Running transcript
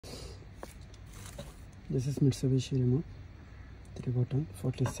This is Mitsubishi remote, 3 button,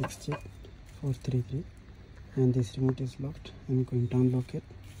 46 chip, 433, and this remote is locked. I'm going to unlock it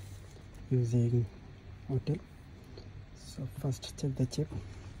using Autel. So first check the chip.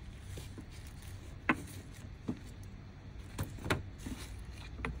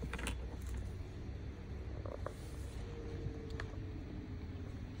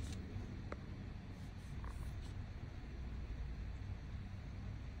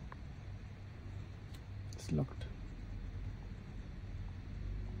 It's locked.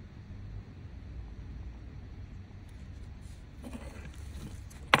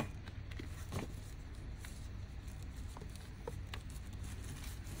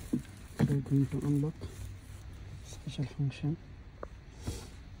 We're going to unlock special function,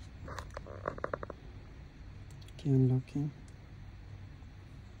 key unlocking,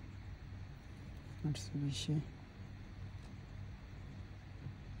 Mitsubishi.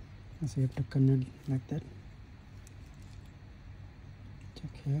 So you have to connect like that.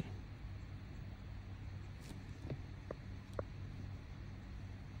 Check here.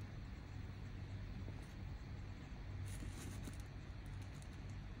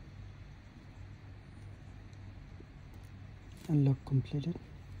 Unlock completed.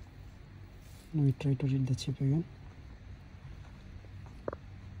 Now we try to read the chip again.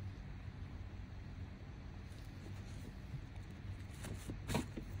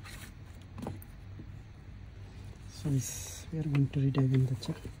 So we are going to read again the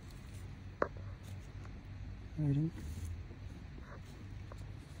chip. Reading.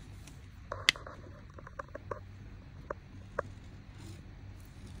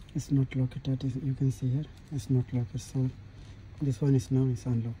 It's not locked. That is, you can see here. It's not locked. So this one is now is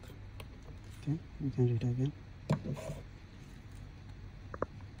unlocked. Okay, we can read again.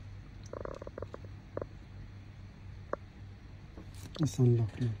 It's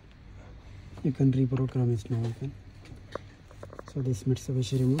unlocked now. You can reprogram it now again. So this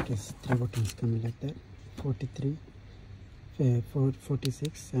Mitsubishi remote is 3 buttons coming like that. 43,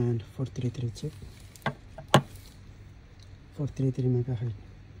 46 and 433 chip. 433 megahertz.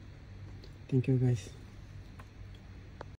 Thank you guys.